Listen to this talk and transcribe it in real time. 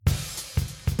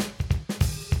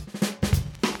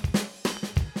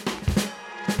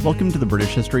Welcome to the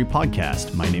British History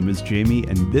Podcast. My name is Jamie,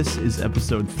 and this is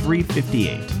episode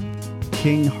 358,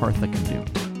 King Harthacnut.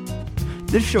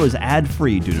 This show is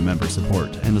ad-free due to member support,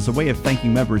 and as a way of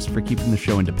thanking members for keeping the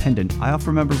show independent, I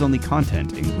offer members-only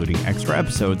content, including extra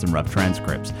episodes and rough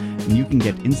transcripts, and you can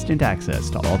get instant access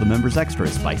to all the members'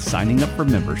 extras by signing up for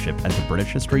membership at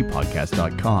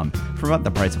thebritishhistorypodcast.com for about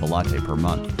the price of a latte per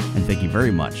month. And thank you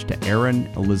very much to Aaron,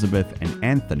 Elizabeth, and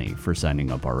Anthony for signing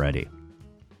up already.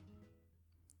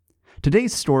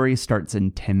 Today's story starts in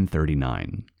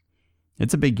 1039.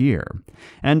 It's a big year,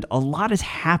 and a lot has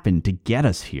happened to get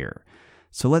us here.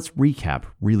 So let's recap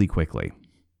really quickly.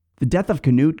 The death of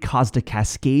Cnut caused a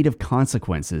cascade of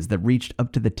consequences that reached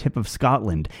up to the tip of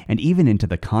Scotland and even into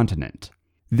the continent.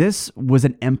 This was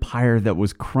an empire that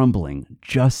was crumbling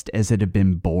just as it had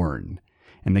been born,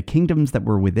 and the kingdoms that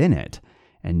were within it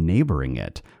and neighboring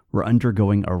it were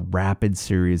undergoing a rapid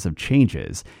series of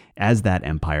changes as that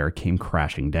empire came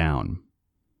crashing down.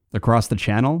 Across the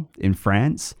Channel, in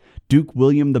France, Duke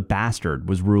William the Bastard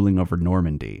was ruling over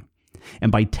Normandy.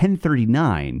 And by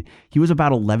 1039, he was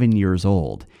about 11 years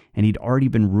old, and he'd already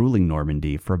been ruling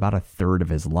Normandy for about a third of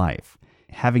his life,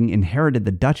 having inherited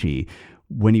the duchy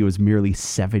when he was merely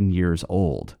 7 years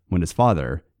old, when his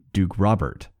father, Duke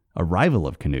Robert, a rival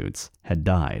of Cnut's, had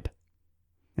died.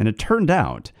 And it turned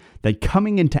out that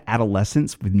coming into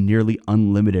adolescence with nearly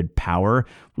unlimited power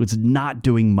was not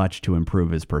doing much to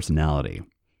improve his personality.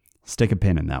 Stick a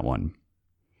pin in that one.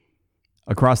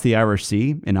 Across the Irish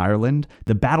Sea, in Ireland,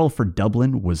 the battle for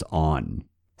Dublin was on.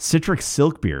 Sihtric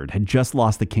Silkbeard had just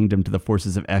lost the kingdom to the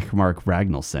forces of Eachmarc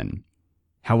Ragnalson.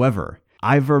 However,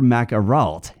 Ivar mac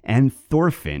Aralt and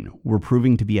Thorfinn were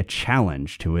proving to be a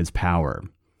challenge to his power.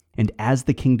 And as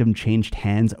the kingdom changed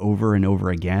hands over and over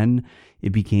again,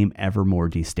 it became ever more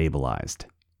destabilized.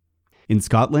 In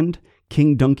Scotland,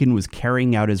 King Duncan was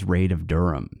carrying out his raid of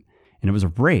Durham, and it was a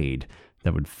raid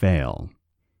that would fail.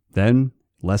 Then,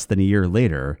 less than a year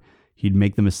later, he'd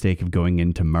make the mistake of going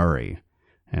into Murray,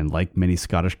 and like many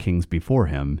Scottish kings before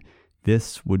him,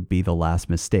 this would be the last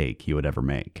mistake he would ever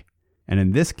make. And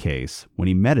in this case, when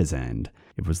he met his end,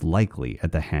 it was likely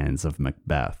at the hands of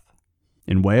Macbeth.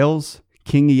 In Wales,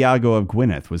 King Iago of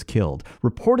Gwynedd was killed,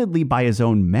 reportedly by his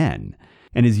own men,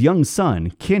 and his young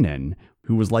son, Cnut,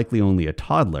 who was likely only a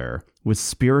toddler, was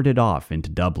spirited off into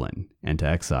Dublin and to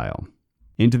exile.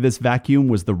 Into this vacuum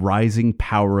was the rising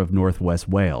power of northwest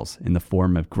Wales in the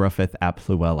form of Gruffydd ap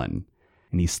Llywelyn,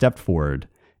 and he stepped forward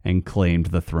and claimed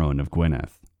the throne of Gwynedd.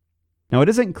 Now, it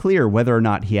isn't clear whether or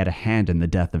not he had a hand in the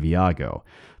death of Iago,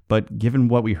 but given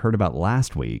what we heard about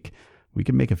last week, we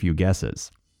can make a few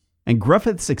guesses. And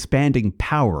Gruffydd's expanding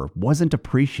power wasn't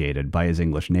appreciated by his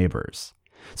English neighbors.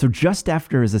 So just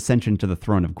after his ascension to the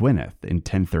throne of Gwynedd in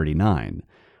 1039,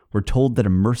 we're told that a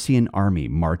Mercian army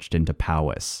marched into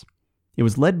Powys. It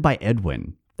was led by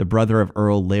Edwin, the brother of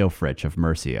Earl Leofric of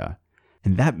Mercia,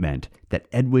 and that meant that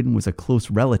Edwin was a close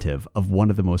relative of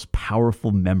one of the most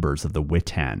powerful members of the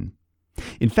Witan.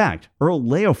 In fact, Earl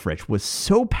Leofric was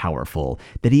so powerful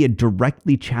that he had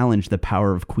directly challenged the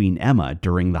power of Queen Emma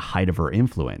during the height of her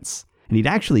influence, and he'd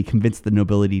actually convinced the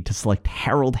nobility to select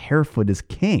Harold Harefoot as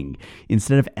king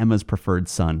instead of Emma's preferred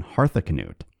son,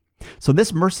 Harthacnut. So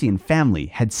this Mercian family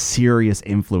had serious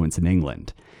influence in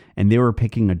England, and they were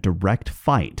picking a direct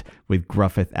fight with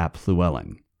Gruffydd ap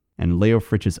Llywelyn, and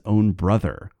Leofric's own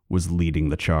brother was leading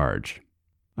the charge.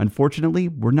 Unfortunately,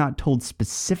 we're not told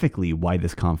specifically why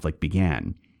this conflict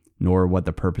began, nor what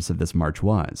the purpose of this march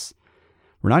was.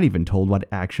 We're not even told what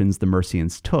actions the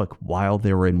Mercians took while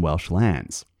they were in Welsh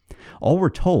lands. All we're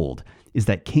told is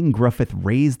that King Gruffydd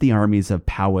raised the armies of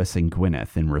Powys and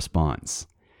Gwynedd in response,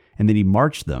 and then he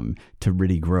marched them to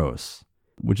Rhydigros,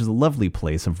 which is a lovely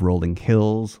place of rolling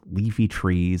hills, leafy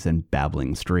trees, and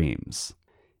babbling streams.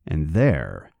 And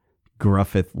there,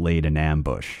 Gruffydd laid an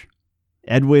ambush.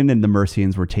 Edwin and the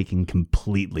Mercians were taken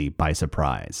completely by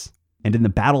surprise. And in the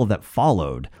battle that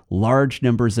followed, large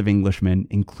numbers of Englishmen,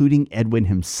 including Edwin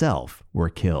himself, were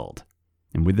killed.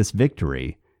 And with this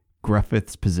victory,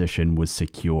 Gruffydd's position was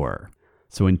secure.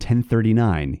 So in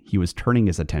 1039, he was turning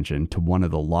his attention to one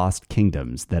of the lost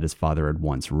kingdoms that his father had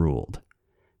once ruled,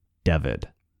 Dyfed.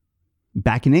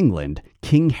 Back in England,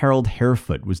 King Harold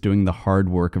Harefoot was doing the hard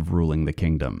work of ruling the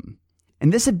kingdom.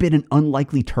 And this had been an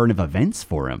unlikely turn of events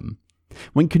for him.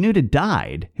 When Cnut had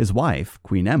died, his wife,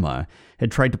 Queen Emma,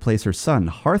 had tried to place her son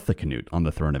Harthacnut on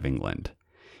the throne of England.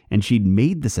 And she'd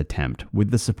made this attempt with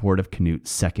the support of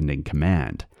Cnut's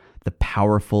second-in-command, the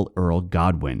powerful Earl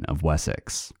Godwin of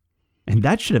Wessex. And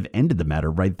that should have ended the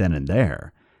matter right then and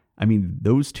there. I mean,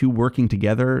 those two working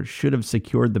together should have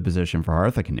secured the position for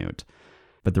Harthacnut.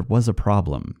 But there was a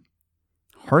problem.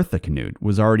 Harthacnut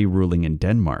was already ruling in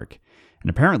Denmark, and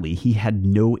apparently he had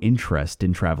no interest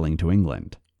in traveling to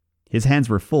England. His hands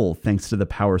were full thanks to the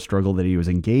power struggle that he was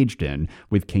engaged in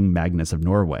with King Magnus of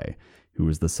Norway, who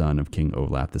was the son of King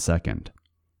Olaf II.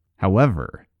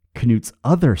 However, Cnut's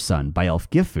other son,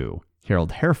 Bælfgifu,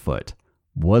 Harald Harefoot,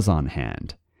 was on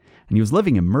hand, and he was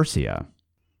living in Mercia.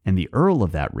 And the Earl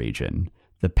of that region,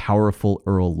 the powerful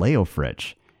Earl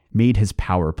Leofric, made his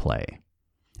power play.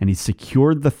 And he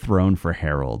secured the throne for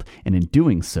Harald, and in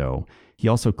doing so, he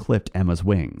also clipped Emma's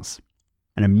wings.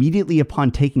 And immediately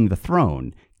upon taking the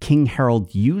throne, King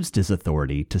Harald used his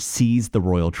authority to seize the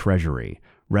royal treasury,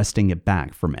 wresting it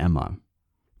back from Emma.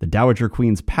 The Dowager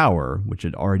Queen's power, which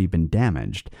had already been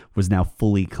damaged, was now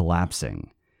fully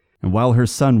collapsing. And while her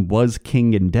son was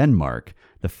king in Denmark,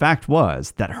 the fact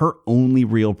was that her only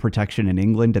real protection in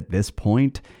England at this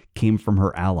point came from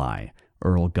her ally,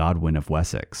 Earl Godwin of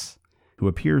Wessex, who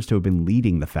appears to have been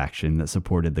leading the faction that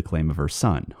supported the claim of her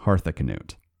son,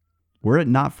 Harthacnut. Were it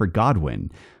not for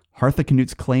Godwin,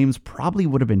 Harthacnut's claims probably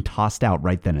would have been tossed out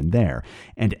right then and there,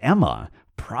 and Emma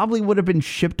probably would have been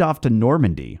shipped off to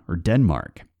Normandy or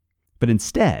Denmark. But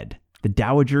instead, the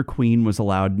Dowager Queen was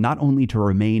allowed not only to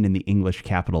remain in the English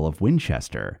capital of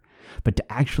Winchester, but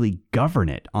to actually govern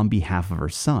it on behalf of her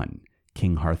son,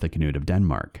 King Harthacnut of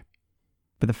Denmark.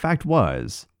 But the fact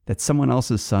was that someone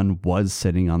else's son was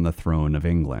sitting on the throne of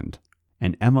England,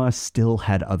 and Emma still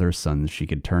had other sons she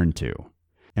could turn to.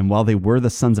 And while they were the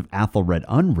sons of Athelred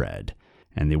Unred,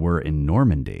 and they were in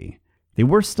Normandy, they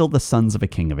were still the sons of a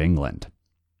king of England.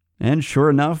 And sure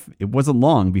enough, it wasn't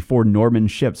long before Norman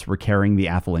ships were carrying the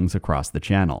Athelings across the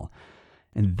channel.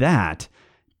 And that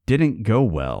didn't go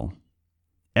well.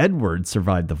 Edward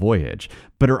survived the voyage,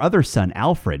 but her other son,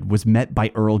 Alfred, was met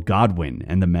by Earl Godwin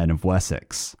and the men of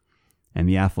Wessex. And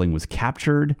the Atheling was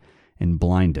captured and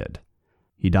blinded.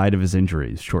 He died of his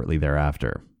injuries shortly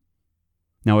thereafter.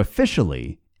 Now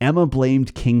officially, Emma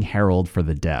blamed King Harold for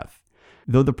the death,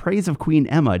 though the praise of Queen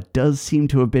Emma does seem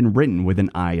to have been written with an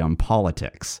eye on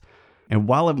politics. And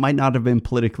while it might not have been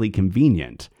politically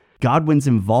convenient, Godwin's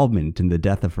involvement in the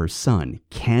death of her son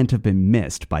can't have been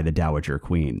missed by the Dowager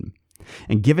Queen.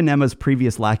 And given Emma's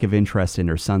previous lack of interest in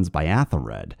her sons by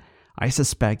Athelred, I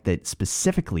suspect that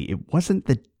specifically it wasn't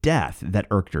the death that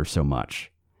irked her so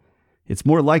much. It's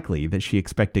more likely that she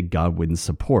expected Godwin's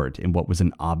support in what was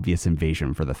an obvious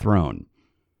invasion for the throne.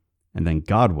 And then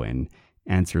Godwin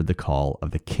answered the call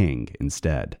of the king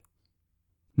instead.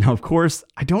 Now, of course,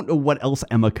 I don't know what else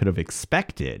Emma could have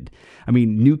expected. I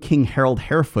mean, new King Harald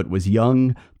Harefoot was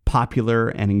young, popular,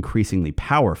 and increasingly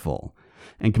powerful.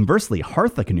 And conversely,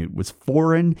 Harthacnut was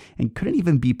foreign and couldn't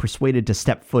even be persuaded to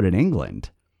step foot in England.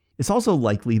 It's also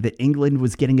likely that England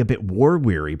was getting a bit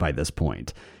war-weary by this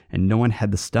point, and no one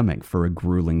had the stomach for a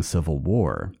grueling civil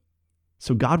war.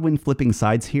 So Godwin flipping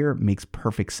sides here makes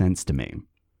perfect sense to me.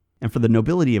 And for the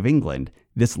nobility of England,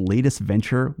 this latest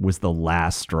venture was the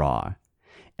last straw.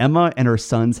 Emma and her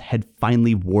sons had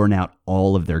finally worn out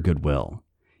all of their goodwill.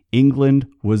 England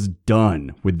was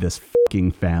done with this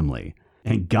fucking family,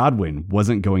 and Godwin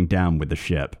wasn't going down with the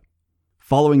ship.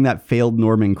 Following that failed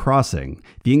Norman crossing,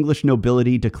 the English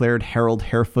nobility declared Harald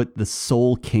Harefoot the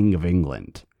sole king of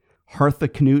England.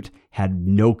 Harthacnut had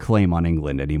no claim on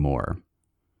England anymore.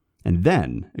 And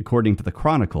then, according to the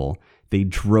Chronicle, they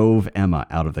drove Emma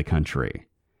out of the country.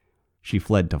 She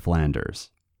fled to Flanders.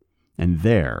 And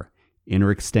there, in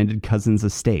her extended cousin's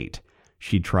estate,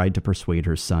 she tried to persuade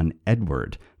her son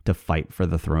Edward to fight for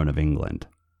the throne of England.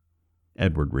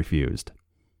 Edward refused.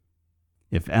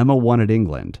 If Emma wanted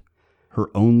England, her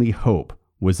only hope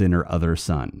was in her other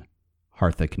son,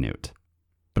 Harthacnut.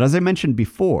 But as I mentioned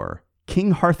before,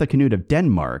 King Harthacnut of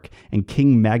Denmark and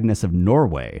King Magnus of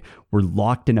Norway were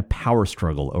locked in a power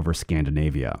struggle over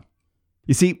Scandinavia.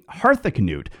 You see,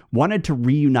 Harthacnut wanted to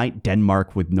reunite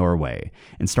Denmark with Norway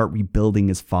and start rebuilding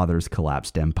his father's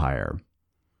collapsed empire.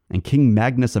 And King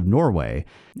Magnus of Norway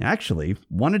actually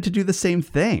wanted to do the same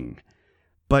thing,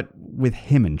 but with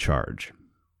him in charge,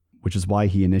 which is why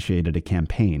he initiated a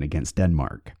campaign against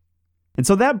Denmark. And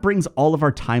so that brings all of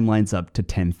our timelines up to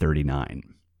 1039,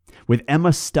 with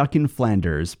Emma stuck in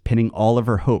Flanders, pinning all of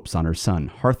her hopes on her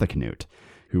son, Harthacnut,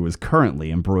 who was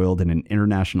currently embroiled in an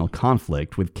international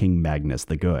conflict with King Magnus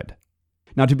the Good.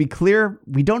 Now, to be clear,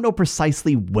 we don't know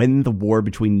precisely when the war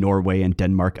between Norway and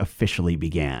Denmark officially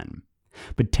began,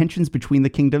 but tensions between the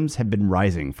kingdoms had been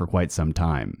rising for quite some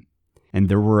time. And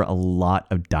there were a lot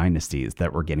of dynasties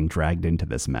that were getting dragged into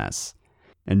this mess.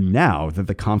 And now that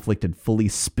the conflict had fully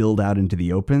spilled out into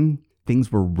the open,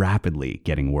 things were rapidly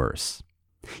getting worse.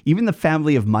 Even the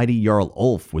family of mighty Jarl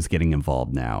Ulf was getting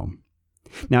involved now.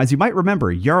 Now, as you might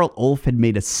remember, Jarl Ulf had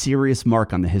made a serious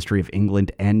mark on the history of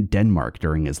England and Denmark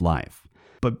during his life.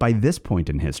 But by this point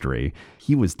in history,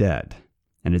 he was dead,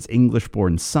 and his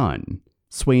English-born son,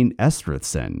 Sweyn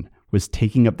Estrithson, was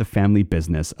taking up the family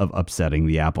business of upsetting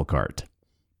the apple cart.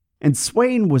 And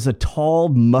Sweyn was a tall,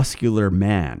 muscular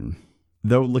man.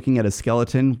 Though looking at his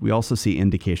skeleton, we also see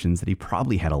indications that he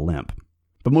probably had a limp.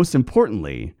 But most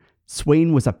importantly,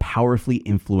 Sweyn was a powerfully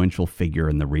influential figure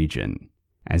in the region,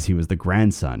 as he was the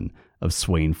grandson of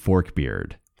Sweyn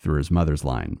Forkbeard through his mother's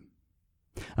line.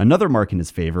 Another mark in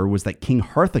his favor was that King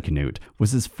Harthacnut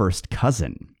was his first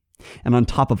cousin. And on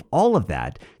top of all of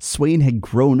that, Sweyn had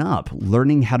grown up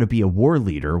learning how to be a war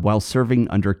leader while serving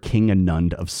under King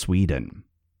Cnut of Sweden.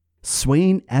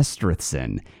 Sweyn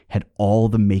Estrithson had all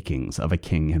the makings of a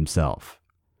king himself,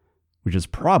 which is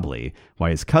probably why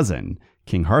his cousin,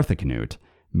 King Harthacnut,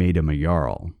 made him a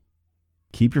jarl.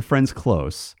 Keep your friends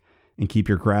close, and keep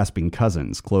your grasping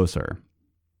cousins closer.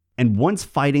 And once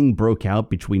fighting broke out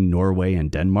between Norway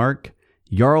and Denmark,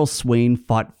 Jarl Sweyn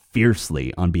fought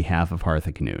fiercely on behalf of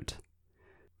Harthacnut.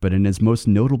 But in his most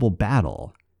notable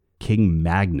battle, King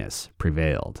Magnus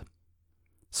prevailed.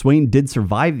 Sweyn did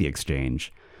survive the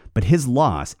exchange, but his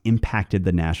loss impacted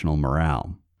the national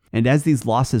morale. And as these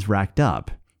losses racked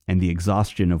up and the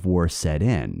exhaustion of war set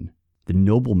in, the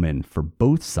noblemen for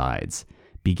both sides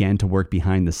began to work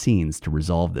behind the scenes to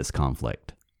resolve this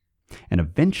conflict. And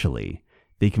eventually,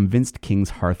 they convinced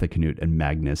Kings Harthacnut and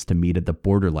Magnus to meet at the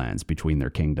borderlands between their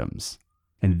kingdoms.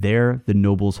 And there, the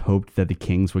nobles hoped that the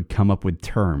kings would come up with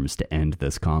terms to end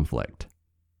this conflict.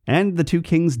 And the two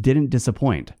kings didn't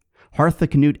disappoint.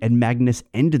 Harthacnut and Magnus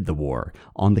ended the war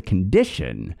on the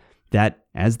condition that,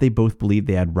 as they both believed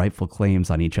they had rightful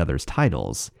claims on each other's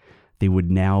titles, they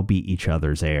would now be each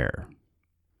other's heir.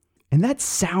 And that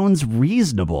sounds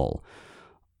reasonable,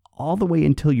 all the way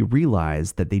until you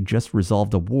realize that they just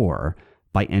resolved a war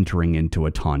by entering into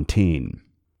a tontine.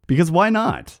 Because why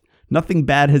not? Nothing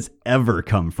bad has ever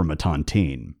come from a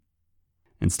tontine.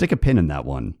 And stick a pin in that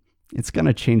one. It's going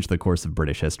to change the course of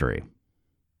British history.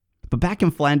 But back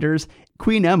in Flanders,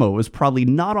 Queen Emma was probably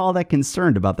not all that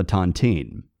concerned about the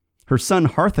tontine. Her son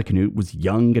Harthacnut was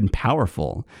young and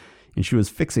powerful, and she was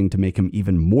fixing to make him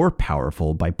even more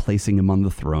powerful by placing him on the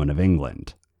throne of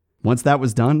England. Once that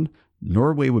was done,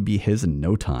 Norway would be his in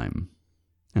no time.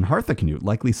 And Harthacnut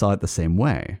likely saw it the same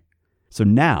way. So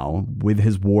now, with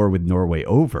his war with Norway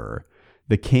over,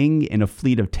 the king in a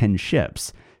fleet of 10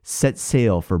 ships set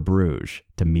sail for Bruges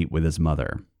to meet with his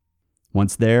mother.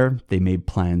 Once there, they made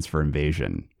plans for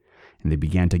invasion, and they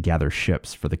began to gather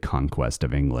ships for the conquest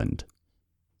of England.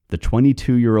 The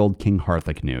 22-year-old King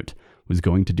Harthacnut was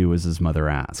going to do as his mother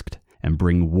asked, and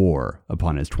bring war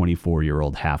upon his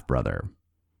 24-year-old half-brother.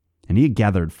 And he had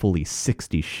gathered fully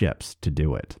 60 ships to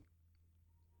do it.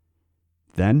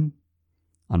 Then,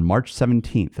 on March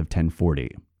 17th of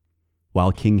 1040,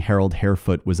 while King Harold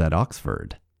Harefoot was at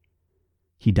Oxford,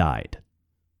 he died.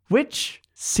 Which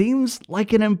seems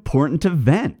like an important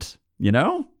event, you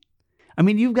know? I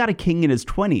mean, you've got a king in his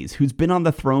 20s who's been on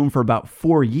the throne for about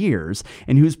 4 years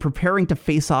and who's preparing to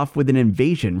face off with an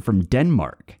invasion from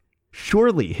Denmark.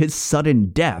 Surely his sudden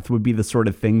death would be the sort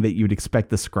of thing that you'd expect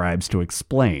the scribes to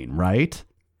explain, right?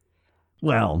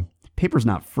 Well, paper's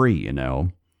not free, you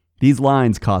know. These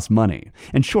lines cost money.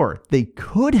 And sure, they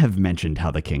could have mentioned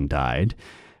how the king died,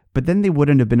 but then they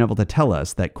wouldn't have been able to tell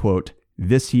us that, quote,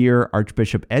 this year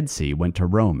Archbishop Edsy went to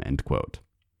Rome, end quote.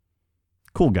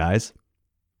 Cool, guys.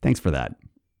 Thanks for that.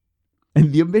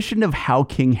 And the omission of how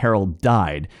King Harold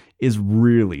died is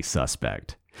really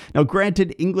suspect. Now,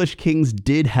 granted, English kings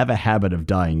did have a habit of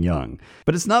dying young,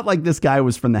 but it's not like this guy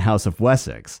was from the House of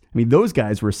Wessex. I mean, those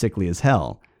guys were sickly as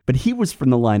hell, but he was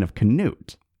from the line of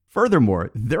Cnut.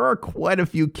 Furthermore, there are quite a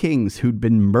few kings who'd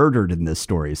been murdered in this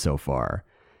story so far.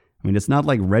 I mean, it's not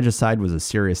like regicide was a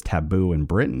serious taboo in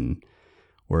Britain,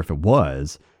 or if it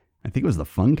was, I think it was the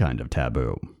fun kind of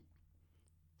taboo.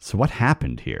 So what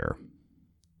happened here?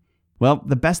 Well,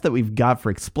 the best that we've got for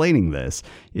explaining this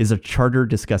is a charter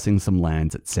discussing some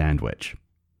lands at Sandwich.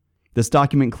 This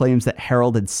document claims that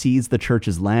Harold had seized the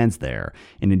church's lands there,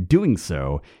 and in doing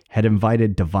so, had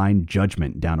invited divine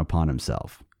judgment down upon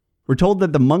himself. We're told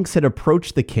that the monks had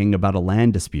approached the king about a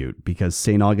land dispute because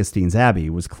St. Augustine's Abbey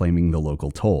was claiming the local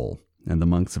toll, and the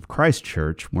monks of Christ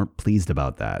Church weren't pleased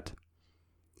about that.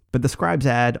 But the scribes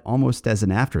add, almost as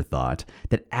an afterthought,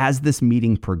 that as this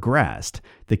meeting progressed,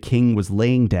 the king was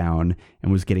laying down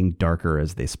and was getting darker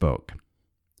as they spoke.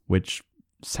 Which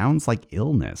sounds like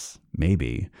illness,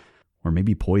 maybe. Or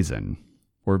maybe poison.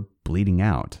 Or bleeding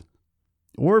out.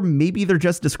 Or maybe they're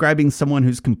just describing someone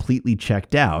who's completely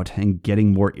checked out and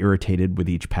getting more irritated with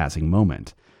each passing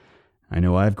moment. I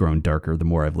know I've grown darker the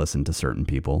more I've listened to certain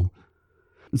people.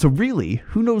 So really,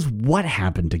 who knows what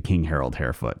happened to King Harold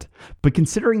Harefoot? But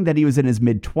considering that he was in his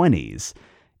mid-20s,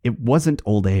 it wasn't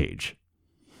old age.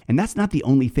 And that's not the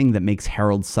only thing that makes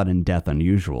Harold's sudden death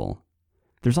unusual.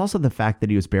 There's also the fact that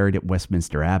he was buried at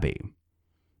Westminster Abbey.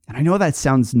 And I know that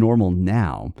sounds normal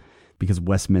now, because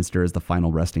Westminster is the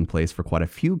final resting place for quite a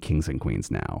few kings and queens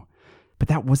now. But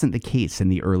that wasn't the case in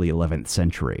the early 11th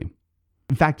century.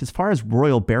 In fact, as far as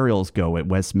royal burials go at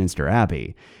Westminster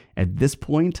Abbey, at this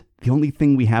point, the only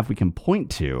thing we can point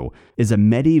to is a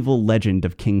medieval legend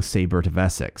of King Sabert of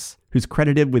Essex, who's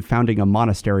credited with founding a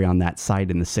monastery on that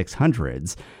site in the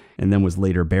 600s, and then was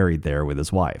later buried there with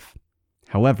his wife.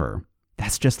 However,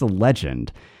 that's just a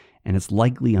legend, and it's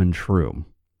likely untrue.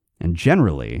 And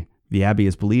generally, the abbey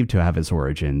is believed to have its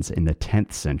origins in the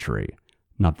 10th century,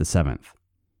 not the 7th.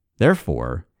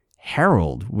 Therefore,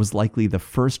 Harold was likely the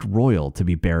first royal to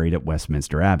be buried at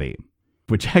Westminster Abbey,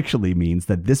 which actually means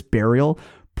that this burial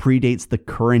predates the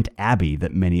current abbey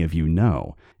that many of you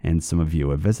know, and some of you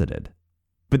have visited.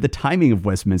 But the timing of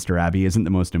Westminster Abbey isn't the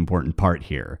most important part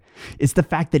here. It's the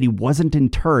fact that he wasn't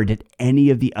interred at any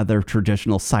of the other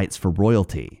traditional sites for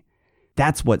royalty.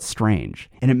 That's what's strange,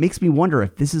 and it makes me wonder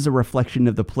if this is a reflection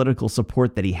of the political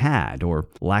support that he had, or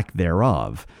lack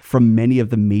thereof, from many of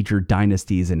the major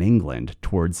dynasties in England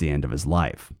towards the end of his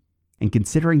life. And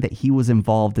considering that he was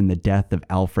involved in the death of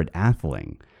Alfred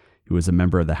Atheling, who was a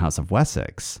member of the House of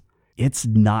Wessex, it's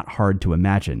not hard to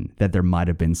imagine that there might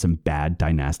have been some bad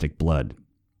dynastic blood.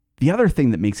 The other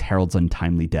thing that makes Harold's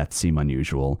untimely death seem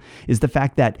unusual is the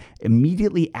fact that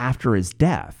immediately after his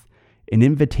death, an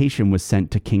invitation was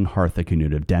sent to King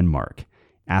Harthacnut of Denmark,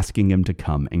 asking him to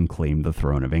come and claim the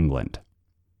throne of England.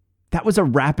 That was a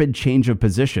rapid change of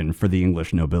position for the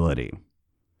English nobility.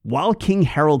 While King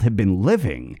Harold had been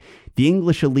living, the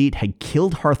English elite had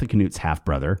killed Harthacnut's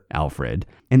half-brother, Alfred,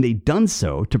 and they'd done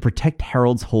so to protect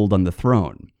Harold's hold on the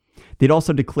throne. They'd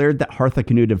also declared that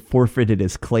Harthacnut had forfeited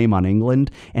his claim on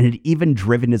England and had even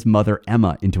driven his mother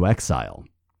Emma into exile.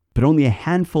 But only a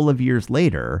handful of years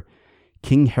later,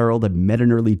 King Harold had met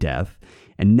an early death,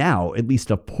 and now at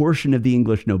least a portion of the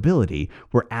English nobility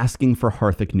were asking for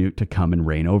Harthacnut to come and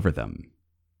reign over them.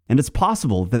 And it's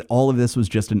possible that all of this was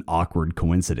just an awkward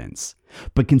coincidence.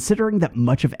 But considering that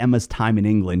much of Emma's time in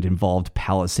England involved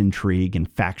palace intrigue and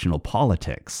factional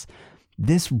politics,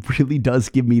 this really does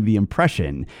give me the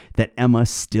impression that Emma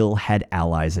still had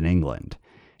allies in England,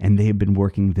 and they had been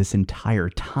working this entire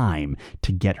time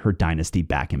to get her dynasty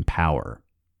back in power.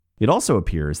 It also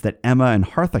appears that Emma and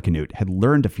Harthacnut had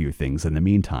learned a few things in the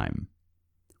meantime.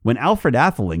 When Alfred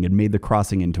Atheling had made the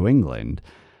crossing into England,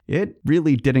 it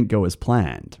really didn't go as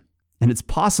planned, and it's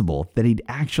possible that he'd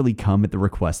actually come at the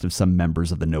request of some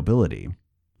members of the nobility,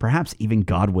 perhaps even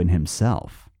Godwin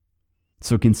himself.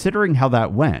 So considering how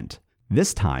that went,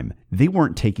 this time they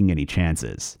weren't taking any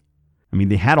chances. I mean,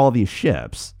 they had all these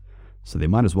ships, so they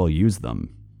might as well use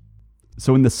them.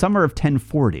 So in the summer of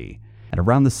 1040, at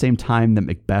around the same time that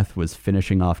Macbeth was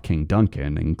finishing off King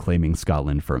Duncan and claiming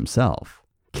Scotland for himself,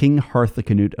 King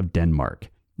Harthacnut of Denmark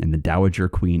and the Dowager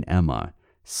Queen Emma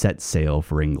set sail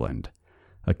for England,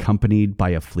 accompanied by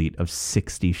a fleet of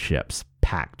 60 ships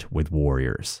packed with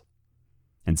warriors.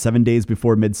 And 7 days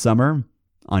before midsummer,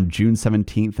 on June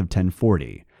 17th of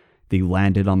 1040, they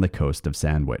landed on the coast of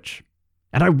Sandwich.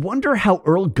 And I wonder how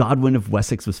Earl Godwin of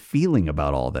Wessex was feeling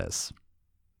about all this.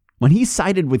 When he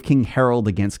sided with King Harold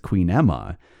against Queen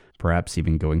Emma, perhaps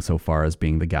even going so far as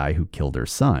being the guy who killed her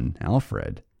son,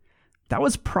 Alfred, that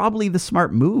was probably the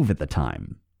smart move at the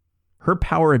time. Her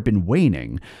power had been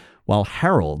waning, while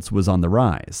Harold's was on the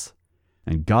rise,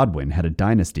 and Godwin had a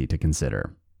dynasty to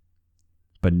consider.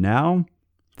 But now,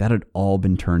 that had all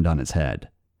been turned on its head.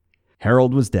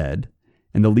 Harold was dead,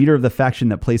 and the leader of the faction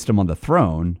that placed him on the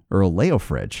throne, Earl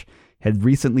Leofrich, had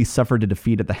recently suffered a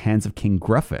defeat at the hands of King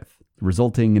Gruffydd,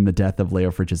 resulting in the death of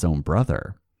Leofrich's own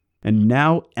brother. And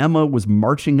now Emma was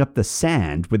marching up the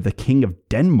sand with the King of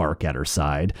Denmark at her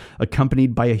side,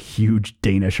 accompanied by a huge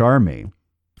Danish army.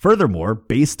 Furthermore,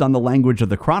 based on the language of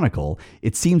the Chronicle,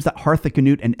 it seems that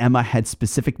Harthacnut and Emma had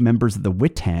specific members of the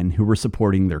Witan who were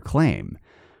supporting their claim,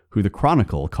 who the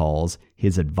Chronicle calls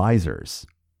his advisors.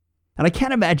 And I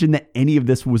can't imagine that any of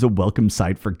this was a welcome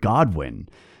sight for Godwin,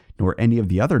 nor any of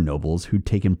the other nobles who'd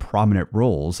taken prominent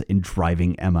roles in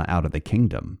driving Emma out of the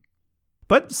kingdom.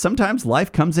 But sometimes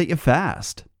life comes at you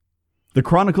fast. The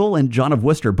Chronicle and John of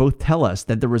Worcester both tell us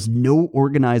that there was no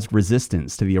organized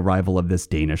resistance to the arrival of this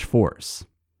Danish force.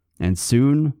 And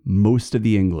soon, most of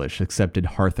the English accepted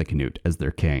Harthacnut as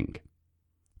their king.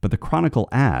 But the Chronicle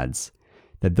adds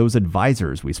that those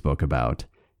advisors we spoke about,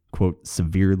 quote,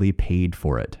 severely paid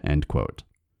for it, end quote.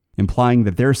 implying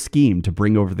that their scheme to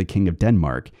bring over the King of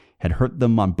Denmark had hurt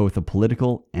them on both a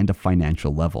political and a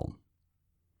financial level.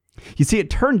 You see, it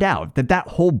turned out that that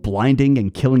whole blinding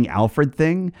and killing Alfred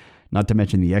thing, not to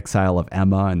mention the exile of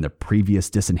Emma and the previous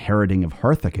disinheriting of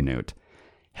Harthacnut,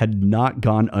 had not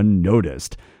gone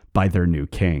unnoticed by their new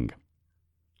king.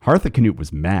 Harthacnut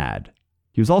was mad.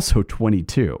 He was also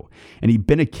 22, and he'd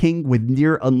been a king with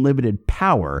near unlimited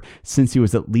power since he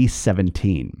was at least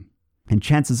 17. And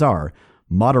chances are,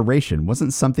 moderation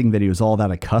wasn't something that he was all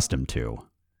that accustomed to.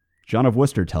 John of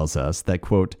Worcester tells us that,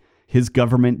 quote, his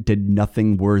government did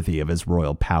nothing worthy of his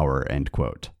royal power, end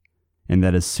quote, and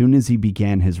that as soon as he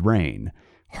began his reign,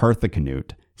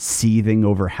 Harthacnut, seething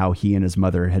over how he and his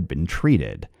mother had been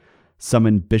treated,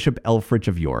 summoned Bishop Elfrich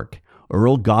of York,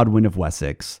 Earl Godwin of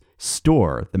Wessex,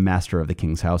 Storr, the master of the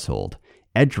king's household,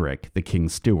 Edric, the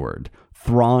king's steward,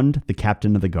 Thrond, the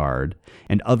captain of the guard,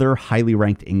 and other highly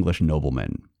ranked English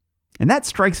noblemen. And that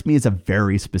strikes me as a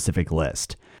very specific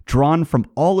list, drawn from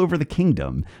all over the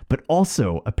kingdom, but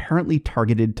also apparently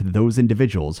targeted to those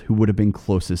individuals who would have been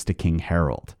closest to King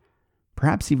Harold,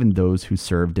 perhaps even those who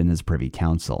served in his privy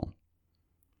council.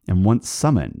 And once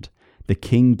summoned, the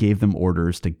king gave them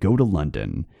orders to go to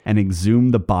London and exhume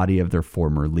the body of their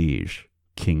former liege,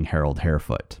 King Harold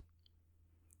Harefoot.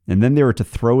 And then they were to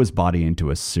throw his body into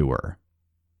a sewer.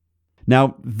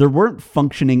 Now, there weren't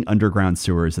functioning underground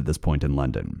sewers at this point in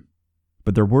London,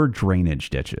 but there were drainage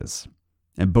ditches.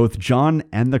 And both John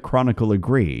and the Chronicle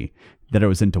agree that it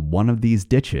was into one of these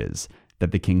ditches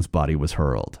that the king's body was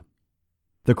hurled.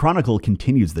 The Chronicle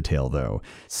continues the tale, though,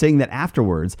 saying that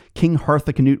afterwards, King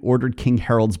Harthacnut ordered King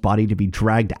Harold's body to be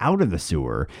dragged out of the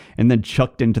sewer and then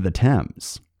chucked into the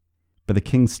Thames. But the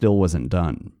king still wasn't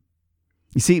done.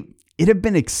 You see, it had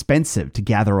been expensive to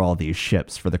gather all these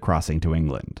ships for the crossing to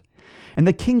England, and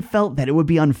the king felt that it would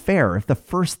be unfair if the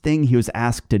first thing he was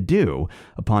asked to do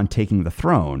upon taking the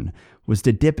throne was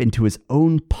to dip into his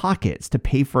own pockets to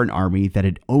pay for an army that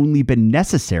had only been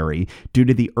necessary due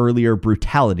to the earlier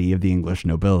brutality of the English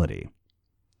nobility.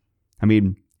 I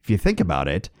mean, if you think about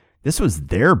it, this was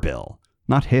their bill,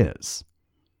 not his.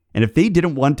 And if they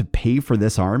didn't want to pay for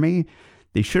this army,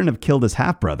 they shouldn't have killed his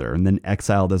half-brother and then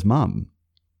exiled his mom.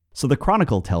 So the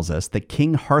Chronicle tells us that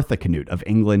King Harthacnut of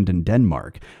England and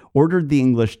Denmark ordered the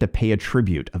English to pay a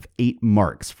tribute of 8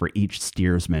 marks for each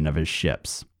steersman of his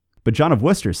ships. But John of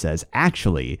Worcester says,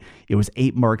 actually, it was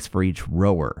 8 marks for each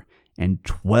rower and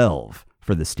 12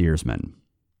 for the steersman.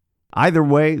 Either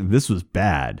way, this was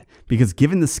bad, because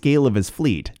given the scale of his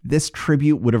fleet, this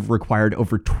tribute would have required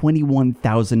over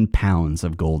 21,000 pounds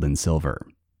of gold and silver.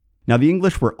 Now, the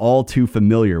English were all too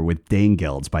familiar with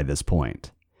Danegelds by this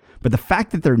point. But the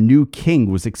fact that their new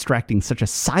king was extracting such a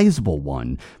sizable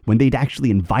one when they'd actually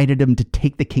invited him to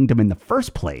take the kingdom in the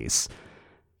first place,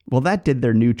 well, that did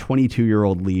their new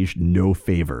 22-year-old liege no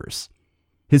favors.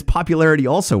 His popularity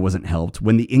also wasn't helped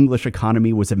when the English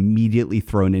economy was immediately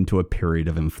thrown into a period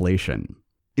of inflation.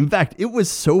 In fact, it was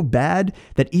so bad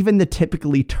that even the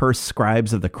typically terse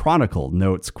scribes of the Chronicle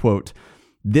notes, quote,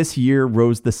 this year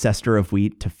rose the cester of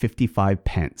wheat to 55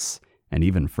 pence, and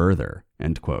even further,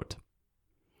 end quote.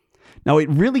 Now, it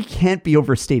really can't be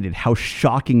overstated how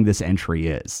shocking this entry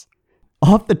is.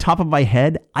 Off the top of my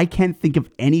head, I can't think of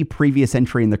any previous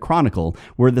entry in the Chronicle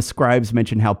where the scribes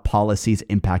mention how policies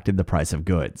impacted the price of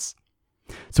goods.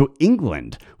 So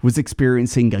England was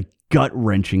experiencing a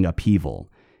gut-wrenching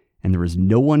upheaval, and there was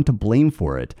no one to blame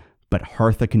for it but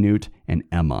Harthacnut and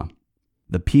Emma.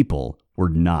 The people were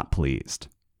not pleased.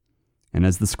 And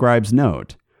as the scribes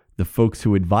note, the folks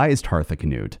who advised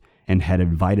Harthacnut and had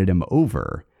invited him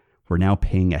over were now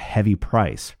paying a heavy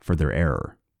price for their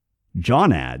error.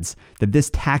 John adds that this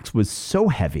tax was so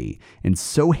heavy and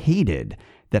so hated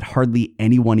that hardly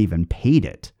anyone even paid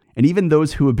it, and even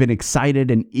those who had been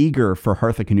excited and eager for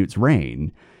Harthacnut's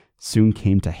reign soon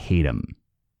came to hate him.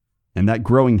 And that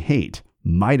growing hate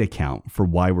might account for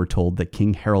why we're told that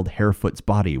King Harold Harefoot's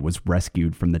body was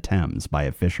rescued from the Thames by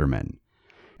a fisherman,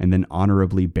 and then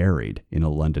honorably buried in a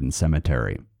London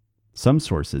cemetery. Some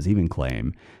sources even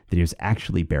claim that he was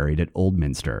actually buried at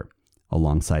Oldminster,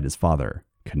 alongside his father,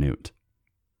 Cnut.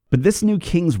 But this new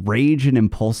king's rage and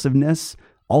impulsiveness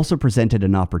also presented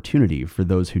an opportunity for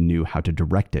those who knew how to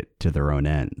direct it to their own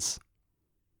ends.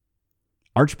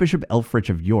 Archbishop Elfrich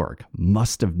of York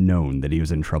must have known that he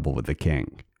was in trouble with the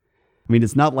king. I mean,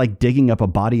 it's not like digging up a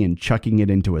body and chucking it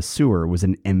into a sewer was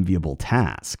an enviable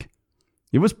task.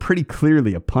 It was pretty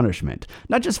clearly a punishment,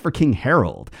 not just for King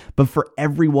Harold, but for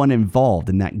everyone involved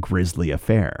in that grisly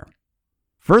affair.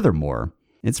 Furthermore,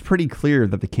 it's pretty clear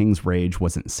that the king's rage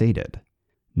wasn't sated,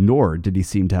 nor did he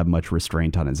seem to have much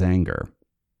restraint on his anger.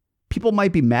 People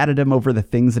might be mad at him over the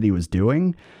things that he was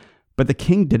doing, but the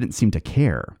king didn't seem to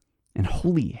care. And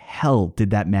holy hell,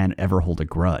 did that man ever hold a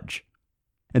grudge.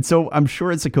 And so I'm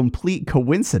sure it's a complete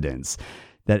coincidence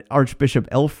that Archbishop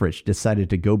Elfrich decided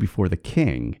to go before the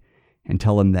king and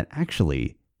tell him that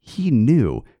actually he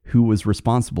knew who was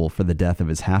responsible for the death of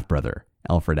his half-brother,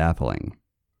 Alfred Atheling.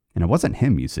 And it wasn't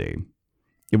him, you see.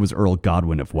 It was Earl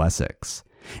Godwin of Wessex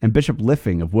and Bishop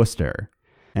Liffing of Worcester.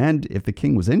 And if the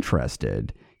king was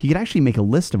interested, he could actually make a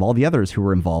list of all the others who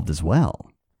were involved as well.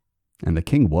 And the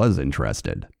king was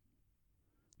interested.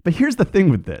 But here's the thing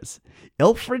with this.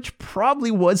 Elfrich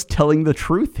probably was telling the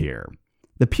truth here.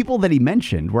 The people that he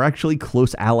mentioned were actually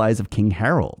close allies of King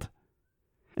Harold.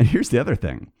 And here's the other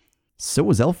thing. So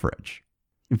was Elfrich.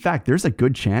 In fact, there's a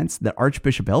good chance that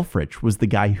Archbishop Elfrich was the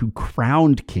guy who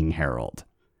crowned King Harold.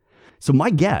 So my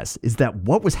guess is that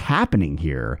what was happening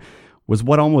here was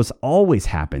what almost always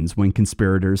happens when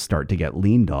conspirators start to get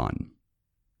leaned on.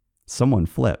 Someone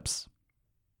flips.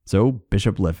 So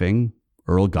Bishop Liffing,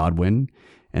 Earl Godwin,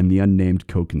 and the unnamed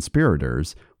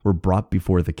co-conspirators were brought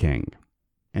before the king.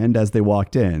 And as they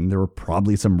walked in, there were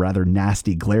probably some rather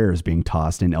nasty glares being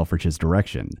tossed in Elfrich's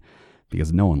direction,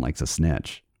 because no one likes a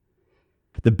snitch.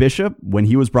 The bishop, when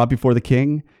he was brought before the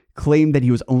king, claimed that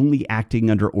he was only acting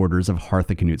under orders of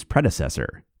Harthacnut's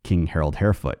predecessor, King Harold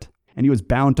Harefoot, and he was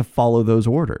bound to follow those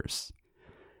orders.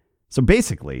 So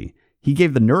basically, he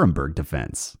gave the Nuremberg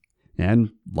defense.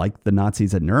 And like the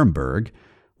Nazis at Nuremberg,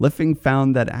 Liffing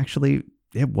found that actually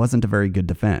it wasn't a very good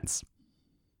defense.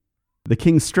 The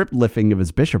king stripped Liffing of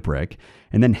his bishopric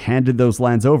and then handed those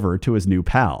lands over to his new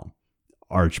pal,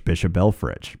 Archbishop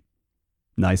Elfrich.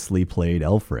 Nicely played,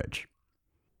 Elfrich.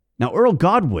 Now, Earl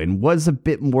Godwin was a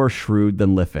bit more shrewd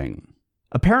than Liffing.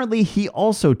 Apparently, he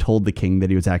also told the king that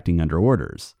he was acting under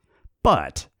orders,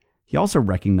 but he also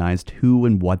recognized who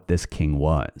and what this king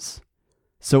was.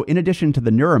 So in addition to the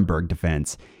Nuremberg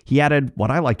defense, he added what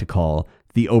I like to call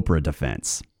the Oprah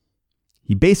defense.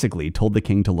 He basically told the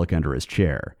king to look under his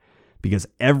chair, because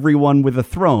everyone with a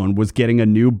throne was getting a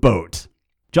new boat.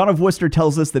 John of Worcester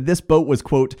tells us that this boat was,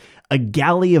 quote, a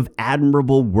galley of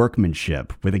admirable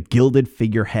workmanship with a gilded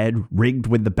figurehead rigged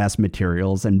with the best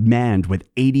materials and manned with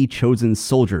 80 chosen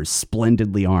soldiers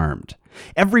splendidly armed.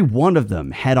 Every one of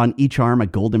them had on each arm a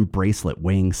golden bracelet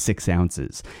weighing 6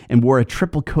 ounces and wore a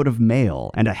triple coat of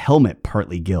mail and a helmet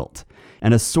partly gilt,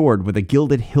 and a sword with a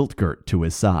gilded hilt girt to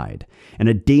his side, and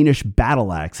a Danish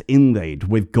battle axe inlaid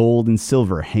with gold and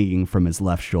silver hanging from his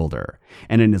left shoulder.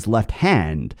 And in his left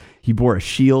hand, he bore a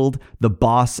shield, the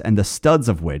boss and the studs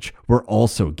of which were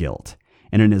also gilt.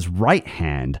 And in his right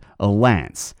hand, a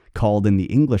lance, called in the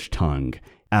English tongue,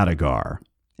 Adagar.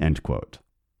 End quote.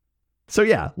 So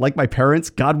yeah, like my parents,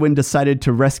 Godwin decided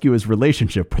to rescue his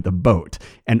relationship with a boat.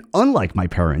 And unlike my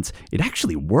parents, it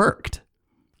actually worked.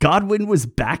 Godwin was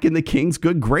back in the king's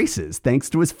good graces thanks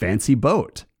to his fancy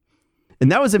boat. And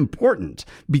that was important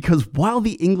because while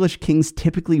the English kings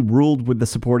typically ruled with the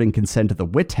support and consent of the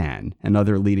Witan and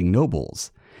other leading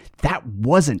nobles, that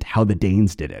wasn't how the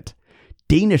Danes did it.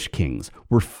 Danish kings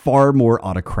were far more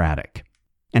autocratic.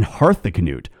 And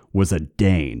Harthacnut was a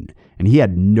Dane, and he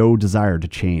had no desire to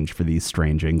change for these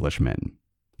strange Englishmen.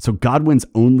 So Godwin's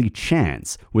only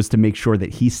chance was to make sure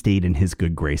that he stayed in his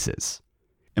good graces.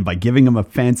 And by giving him a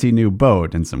fancy new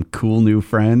boat and some cool new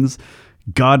friends,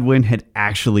 Godwin had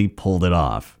actually pulled it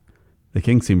off. The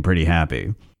king seemed pretty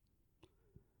happy.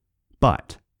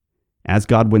 But as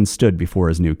Godwin stood before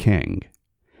his new king,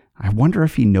 I wonder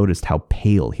if he noticed how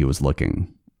pale he was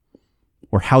looking,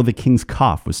 or how the king's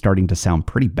cough was starting to sound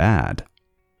pretty bad.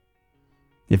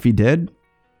 If he did,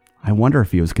 I wonder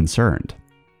if he was concerned.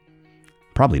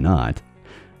 Probably not.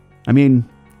 I mean,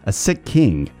 a sick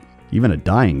king, even a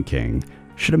dying king,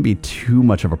 shouldn't be too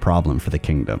much of a problem for the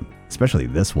kingdom, especially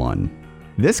this one.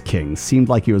 This king seemed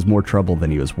like he was more trouble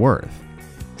than he was worth.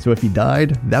 So if he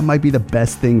died, that might be the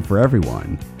best thing for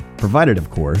everyone, provided, of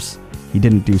course, he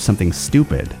didn't do something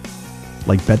stupid,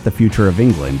 like bet the future of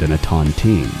England in a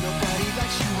tontine.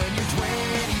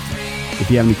 If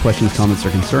you have any questions, comments,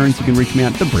 or concerns, you can reach me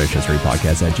at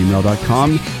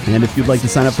thebritishhistorypodcast@gmail.com. And if you'd like to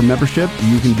sign up for membership,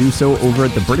 you can do so over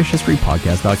at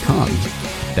thebritishhistorypodcast.com.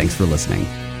 Thanks for listening.